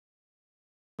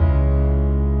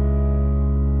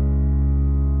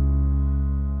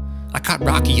I caught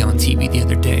Rocky on TV the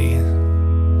other day.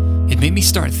 It made me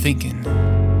start thinking,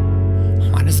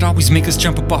 why does it always make us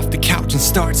jump up off the couch and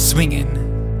start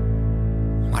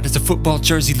swinging? Why does a football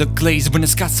jersey look glazed when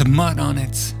it's got some mud on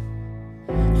it?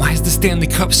 Why is the Stanley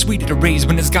Cup sweeter to raise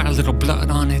when it's got a little blood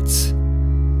on it?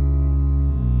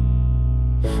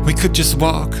 We could just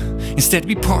walk, instead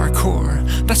we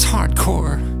parkour. That's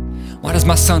hardcore. Why does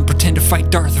my son pretend to fight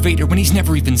Darth Vader when he's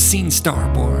never even seen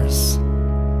Star Wars?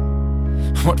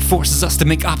 What forces us to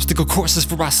make obstacle courses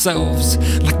for ourselves,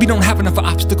 like we don't have enough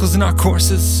obstacles in our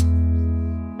courses?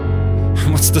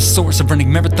 What's the source of running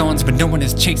marathons when no one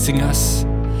is chasing us?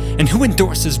 And who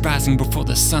endorses rising before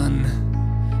the sun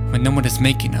when no one is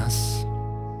making us?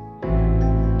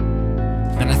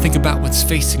 And I think about what's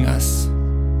facing us.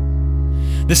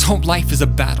 This whole life is a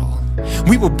battle.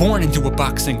 We were born into a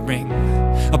boxing ring,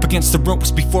 up against the ropes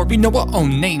before we know our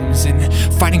own names, and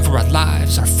fighting for our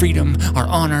lives, our freedom, our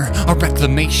honor, our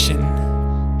reclamation.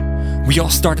 We all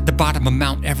start at the bottom of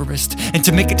Mount Everest, and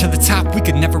to make it to the top we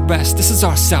could never rest. This is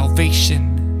our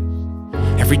salvation.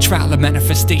 Every trial a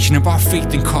manifestation of our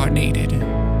faith incarnated.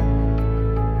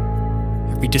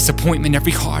 Every disappointment,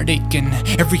 every heartache, and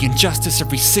every injustice,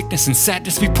 every sickness and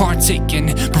sadness we partake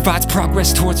in provides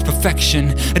progress towards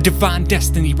perfection, a divine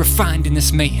destiny refined in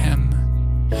this mayhem.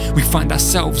 We find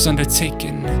ourselves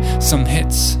undertaking some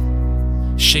hits,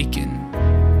 shaken,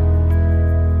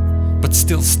 but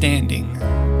still standing.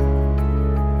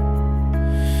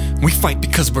 We fight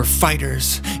because we're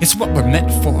fighters, it's what we're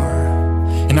meant for.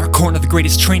 In our corner, the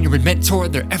greatest trainer and mentor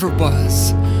there ever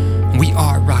was. We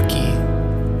are Rocky.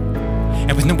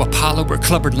 And with no Apollo or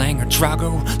Clubber Lang or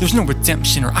Drago, there's no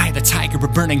redemption or Eye of the Tiger or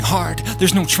Burning Heart.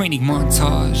 There's no training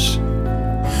montage.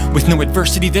 With no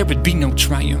adversity, there would be no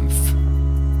triumph.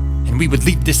 And we would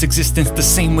leave this existence the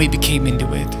same way we came into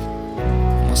it.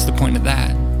 What's the point of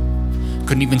that?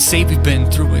 Couldn't even say we've been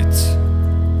through it.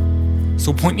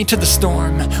 So point me to the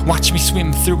storm, watch me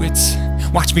swim through it.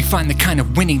 Watch me find the kind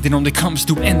of winning that only comes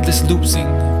through endless losing.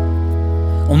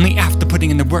 Only after putting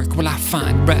in the work will I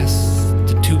find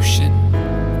restitution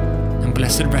and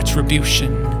blessed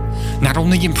retribution. Not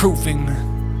only improving,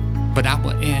 but I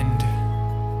will end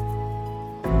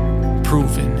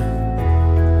proving.